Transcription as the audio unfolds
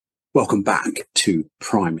Welcome back to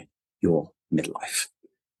Prime Your Midlife.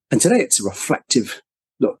 And today it's a reflective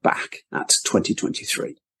look back at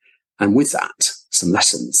 2023. And with that, some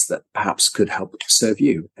lessons that perhaps could help serve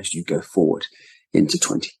you as you go forward into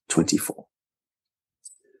 2024.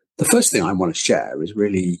 The first thing I want to share is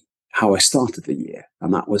really how I started the year.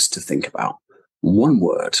 And that was to think about one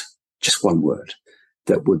word, just one word,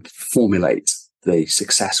 that would formulate the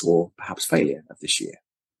success or perhaps failure of this year.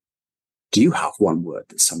 Do you have one word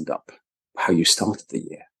that summed up how you started the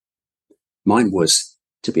year? Mine was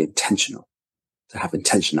to be intentional, to have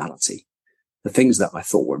intentionality. The things that I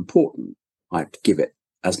thought were important, I'd give it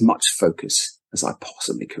as much focus as I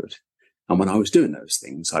possibly could. And when I was doing those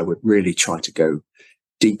things, I would really try to go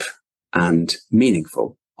deep and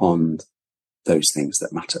meaningful on those things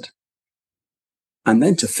that mattered. And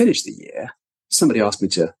then to finish the year, somebody asked me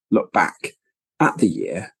to look back at the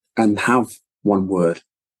year and have one word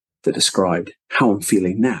that described how I'm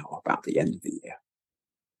feeling now about the end of the year.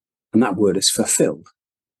 And that word is fulfilled.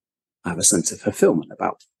 I have a sense of fulfillment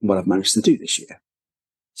about what I've managed to do this year.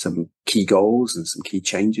 Some key goals and some key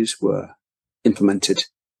changes were implemented.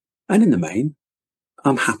 And in the main,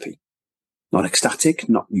 I'm happy. Not ecstatic,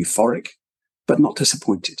 not euphoric, but not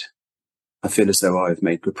disappointed. I feel as though I've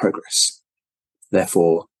made good progress.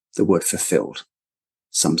 Therefore, the word fulfilled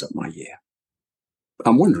sums up my year.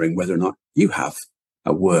 I'm wondering whether or not you have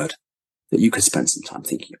a word that you could spend some time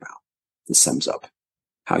thinking about that sums up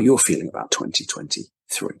how you're feeling about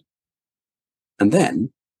 2023. And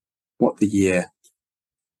then what the year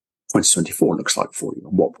 2024 looks like for you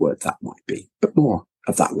and what word that might be. But more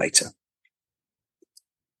of that later.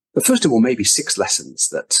 But first of all, maybe 6 lessons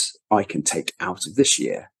that I can take out of this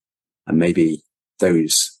year. And maybe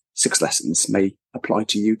those 6 lessons may apply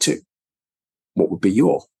to you too. What would be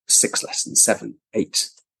your 6 lessons, 7, 8,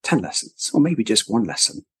 10 lessons, or maybe just one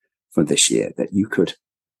lesson from this year that you could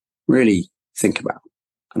really think about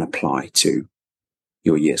and apply to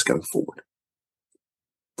your years going forward?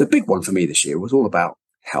 The big one for me this year was all about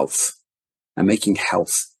health and making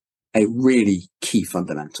health a really key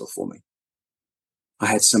fundamental for me. I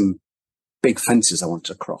had some big fences I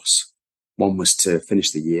wanted to cross. One was to finish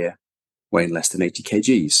the year weighing less than 80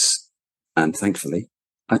 kgs. And thankfully,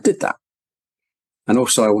 I did that. And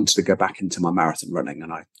also I wanted to go back into my marathon running,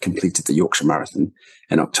 and I completed the Yorkshire Marathon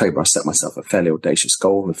in October. I set myself a fairly audacious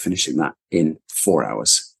goal of finishing that in 4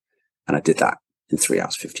 hours. And I did that in 3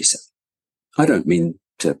 hours 57. I don't mean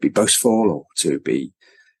to be boastful or to be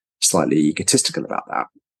slightly egotistical about that,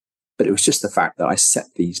 but it was just the fact that I set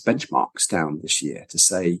these benchmarks down this year to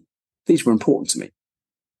say these were important to me.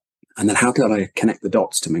 And then how did I connect the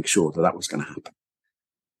dots to make sure that that was going to happen?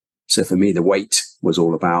 So for me, the weight was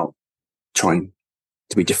all about trying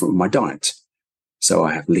to be different with my diet. So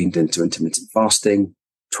I have leaned into intermittent fasting,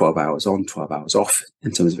 12 hours on, 12 hours off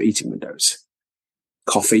in terms of eating windows.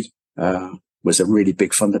 Coffee was a really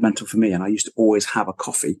big fundamental for me. And I used to always have a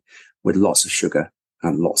coffee with lots of sugar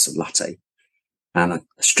and lots of latte. And I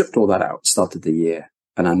stripped all that out, started the year,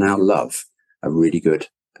 and I now love a really good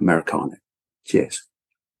Americano. Cheers.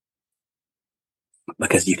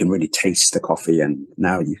 Because you can really taste the coffee, and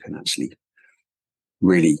now you can actually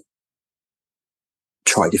really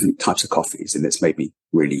try different types of coffees, and it's made me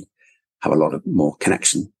really have a lot of more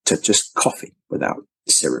connection to just coffee without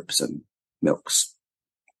syrups and milks.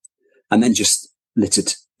 And then just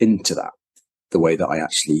littered into that the way that I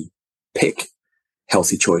actually pick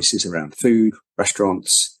healthy choices around food,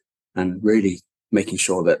 restaurants, and really making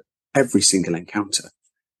sure that every single encounter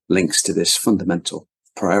links to this fundamental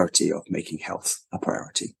priority of making health a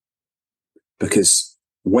priority. Because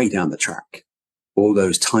way down the track, all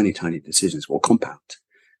those tiny, tiny decisions will compound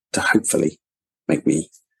to hopefully make me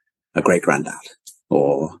a great granddad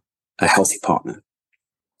or a healthy partner.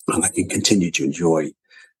 And I can continue to enjoy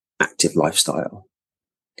active lifestyle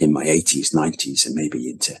in my 80s, 90s, and maybe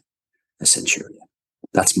into a centurion.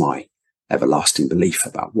 That's my everlasting belief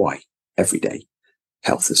about why everyday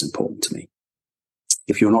health is important to me.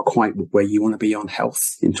 If you're not quite where you want to be on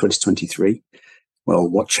health in 2023, well,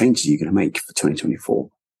 what changes are you going to make for 2024?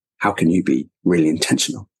 How can you be really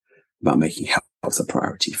intentional about making health a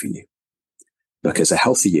priority for you? Because a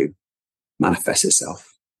healthy you manifests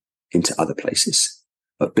itself into other places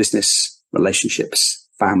of business, relationships,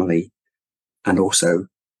 family, and also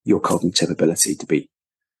your cognitive ability to be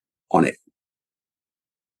on it.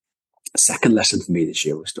 The second lesson for me this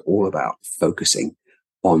year was all about focusing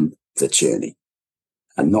on the journey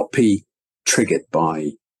and not be triggered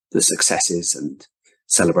by the successes and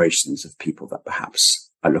celebrations of people that perhaps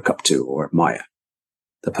I look up to or admire.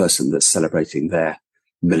 The person that's celebrating their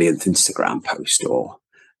millionth Instagram post or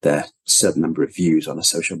their certain number of views on a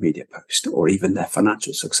social media post, or even their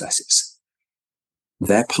financial successes.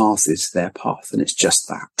 Their path is their path, and it's just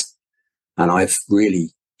that. And I've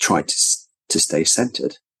really tried to stay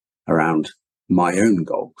centered around my own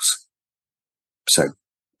goals. So,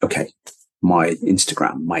 okay, my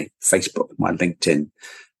Instagram, my Facebook, my LinkedIn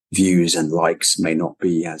views and likes may not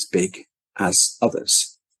be as big as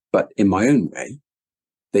others, but in my own way,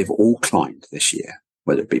 they've all climbed this year,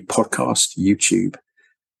 whether it be podcast, YouTube,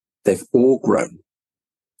 they've all grown.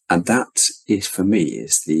 And that is, for me,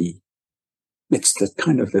 it's the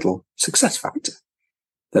kind of little success factor,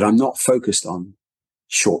 that I'm not focused on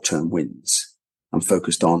short-term wins. I'm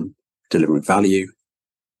focused on delivering value,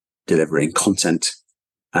 delivering content,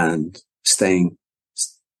 and staying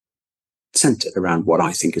centered around what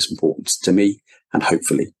I think is important to me and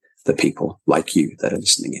hopefully the people like you that are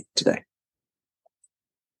listening in today.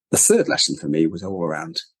 The third lesson for me was all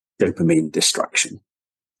around dopamine distraction.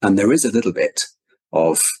 And there is a little bit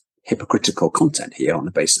of hypocritical content here on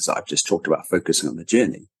the basis that I've just talked about focusing on the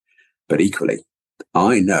journey. But equally,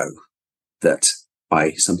 I know that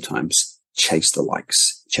I sometimes chase the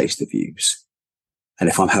likes, chase the views. And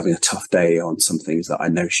if I'm having a tough day on some things that I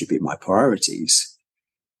know should be my priorities,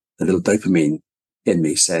 the little dopamine in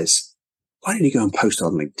me says, why don't you go and post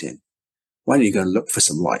on LinkedIn? Why don't you go and look for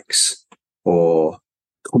some likes or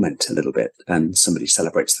comment a little bit and somebody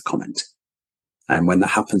celebrates the comment? And when that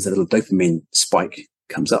happens, a little dopamine spike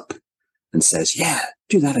comes up and says, yeah,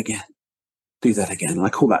 do that again. Do that again. And I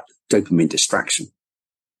call that dopamine distraction.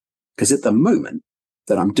 Because at the moment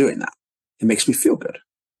that I'm doing that, it makes me feel good.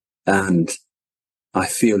 And I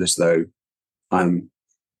feel as though I'm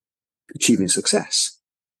achieving success.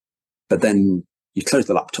 But then you close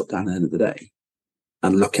the laptop down at the end of the day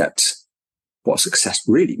and look at what success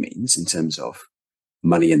really means in terms of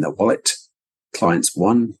money in the wallet, clients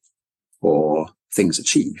won, or things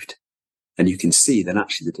achieved. And you can see that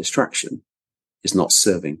actually the distraction is not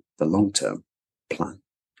serving the long-term plan.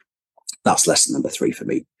 That's lesson number 3 for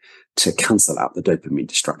me, to cancel out the dopamine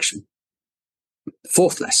distraction. The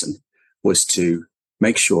fourth lesson was to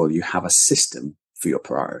make sure you have a system for your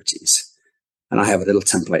priorities. And I have a little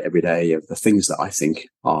template every day of the things that I think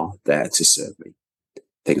are there to serve me.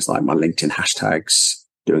 Things like my LinkedIn hashtags,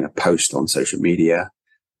 doing a post on social media,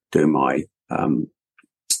 doing my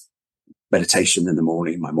meditation in the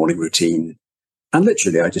morning, my morning routine. And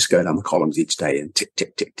literally, I just go down the columns each day and tick,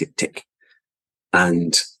 tick, tick, tick, tick.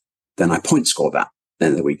 And then I point score that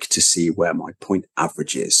in the week to see where my point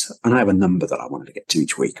average is. And I have a number that I wanted to get to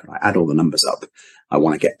each week. And I add all the numbers up. I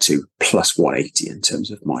want to get to plus 180 in terms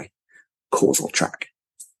of my causal track.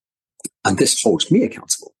 And this holds me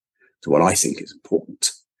accountable to what I think is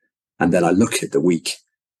important. And then I look at the week.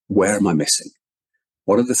 Where am I missing?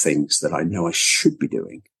 What are the things that I know I should be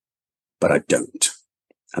doing, but I don't?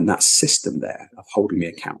 And that system there of holding me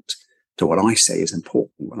account to what I say is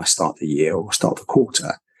important when I start the year or start the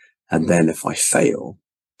quarter. And then if I fail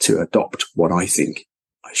to adopt what I think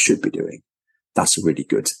I should be doing, that's a really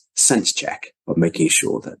good sense check of making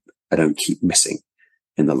sure that I don't keep missing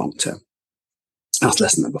in the long term. That's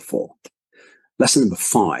lesson number 4. Lesson number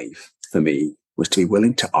 5 for me was to be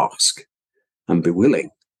willing to ask and be willing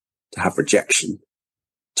to have rejection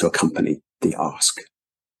to accompany the ask.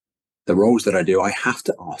 The roles that I do, I have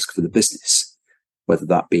to ask for the business, whether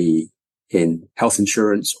that be in health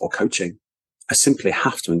insurance or coaching. I simply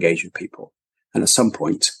have to engage with people. And at some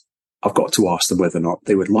point, I've got to ask them whether or not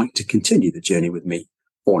they would like to continue the journey with me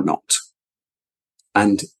or not.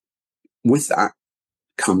 And with that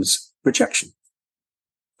comes rejection.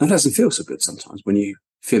 That doesn't feel so good sometimes when you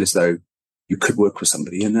feel as though you could work with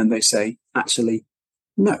somebody and then they say, actually,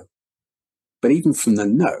 no. But even from the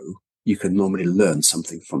no, you can normally learn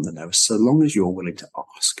something from the no, so long as you're willing to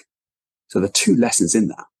ask. So the 2 lessons in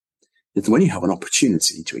that is when you have an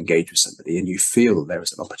opportunity to engage with somebody and you feel there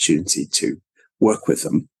is an opportunity to work with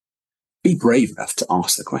them, be brave enough to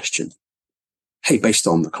ask the question. Hey, based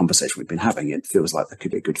on the conversation we've been having, it feels like there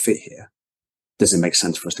could be a good fit here. Does it make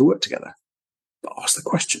sense for us to work together? But ask the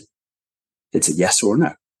question. It's a yes or a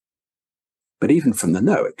no. But even from the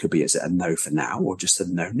no, it could be, is it a no for now or just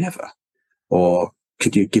a no never? Or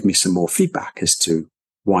could you give me some more feedback as to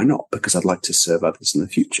why not? Because I'd like to serve others in the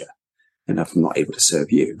future. And if I'm not able to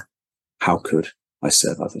serve you, how could I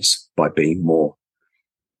serve others? By being more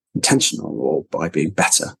intentional or by being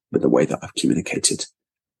better with the way that I've communicated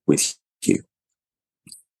with you.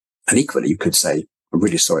 And equally, you could say, I'm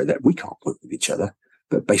really sorry that we can't work with each other,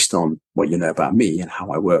 but based on what you know about me and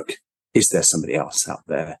how I work, is there somebody else out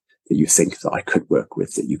there that you think that I could work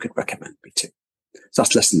with that you could recommend me to? So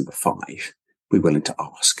that's lesson number 5. Be willing to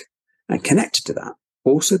ask. And connected to that,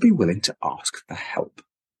 also be willing to ask for help.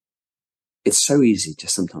 it's so easy to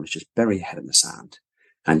sometimes just bury your head in the sand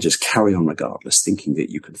and just carry on regardless, thinking that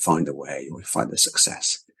you can find a way or find a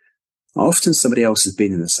success. Often somebody else has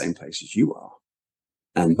been in the same place as you are.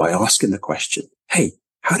 And by asking the question, hey,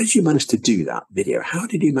 how did you manage to do that video? How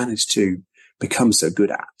did you manage to become so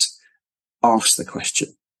good at? Ask the question,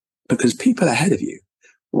 because people ahead of you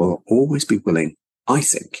will always be willing, I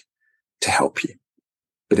think, to help you.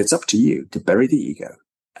 But it's up to you to bury the ego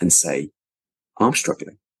and say, I'm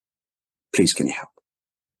struggling. Please, can you help?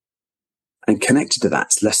 And connected to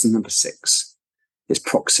that, lesson number 6 is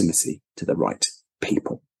proximity to the right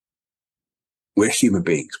people. We're human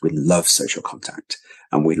beings. We love social contact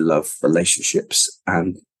and we love relationships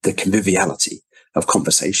and the conviviality of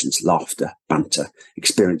conversations, laughter, banter,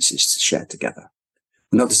 experiences to share together.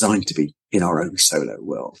 We're not designed to be in our own solo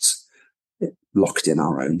worlds, locked in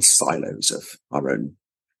our own silos of our own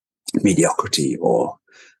mediocrity or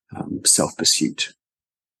self-pursuit.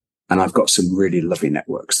 And I've got some really lovely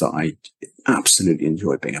networks that I absolutely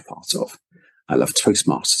enjoy being a part of. I love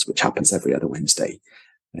Toastmasters, which happens every other Wednesday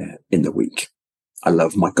in the week. I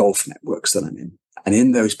love my golf networks that I'm in. And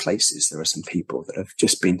in those places, there are some people that have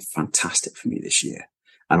just been fantastic for me this year.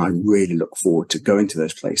 And I really look forward to going to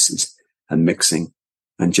those places and mixing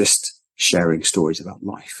and just sharing stories about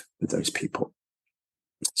life with those people.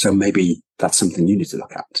 So maybe that's something you need to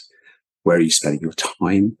look at. Where are you spending your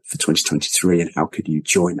time for 2023 and how could you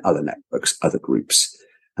join other networks, other groups,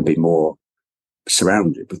 and be more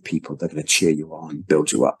surrounded with people that are going to cheer you on,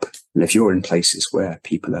 build you up. And if you're in places where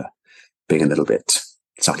people are being a little bit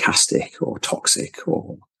sarcastic or toxic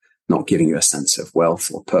or not giving you a sense of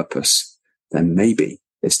wealth or purpose, then maybe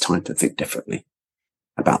it's time to think differently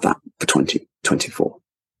about that for 2024.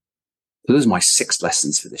 So those are my 6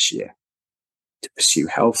 lessons for this year. To pursue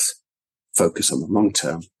health, focus on the long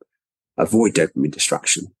term, avoid dopamine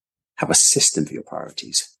distraction, have a system for your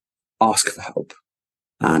priorities, ask for help,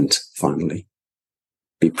 and finally,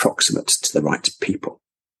 be proximate to the right people.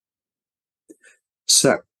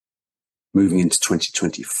 So, moving into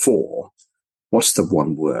 2024, what's the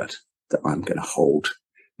one word that I'm going to hold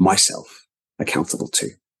myself accountable to?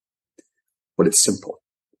 Well, it's simple.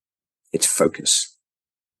 It's focus.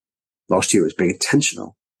 Last year was being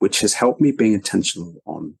intentional, which has helped me being intentional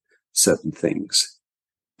on certain things.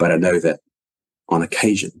 But I know that on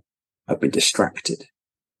occasion, I've been distracted.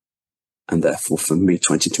 And therefore, for me,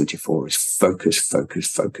 2024 is focus, focus,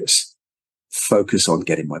 focus. Focus on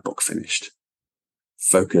getting my book finished.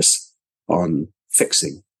 Focus on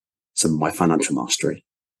fixing some of my financial mastery.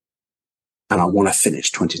 And I want to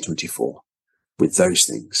finish 2024 with those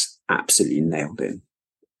things absolutely nailed in.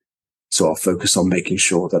 So I'll focus on making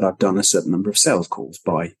sure that I've done a certain number of sales calls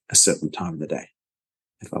by a certain time of the day.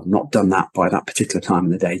 If I've not done that by that particular time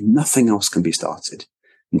of the day, nothing else can be started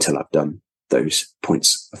until I've done those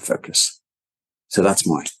points of focus. So that's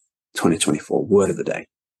my 2024 word of the day.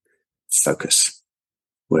 Focus.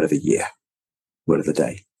 Word of the year. Word of the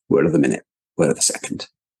day. Word of the minute. Word of the second.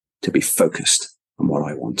 To be focused on what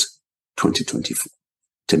I want 2024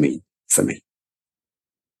 to mean for me.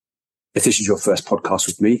 If this is your first podcast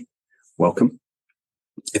with me, welcome.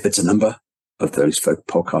 If it's a number of those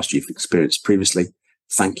podcasts you've experienced previously,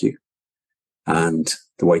 thank you. And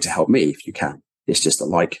the way to help me, if you can, is just to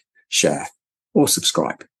like, share, or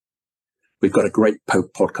subscribe. We've got a great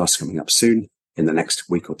podcast coming up soon in the next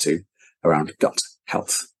week or two around gut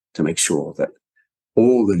health to make sure that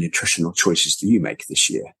all the nutritional choices that you make this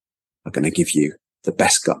year are going to give you the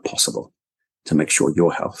best gut possible to make sure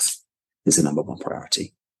your health is the number one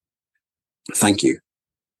priority. Thank you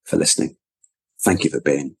for listening. Thank you for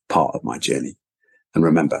being part of my journey. And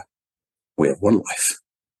remember, we have one life.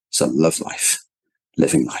 So love life,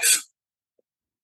 living life.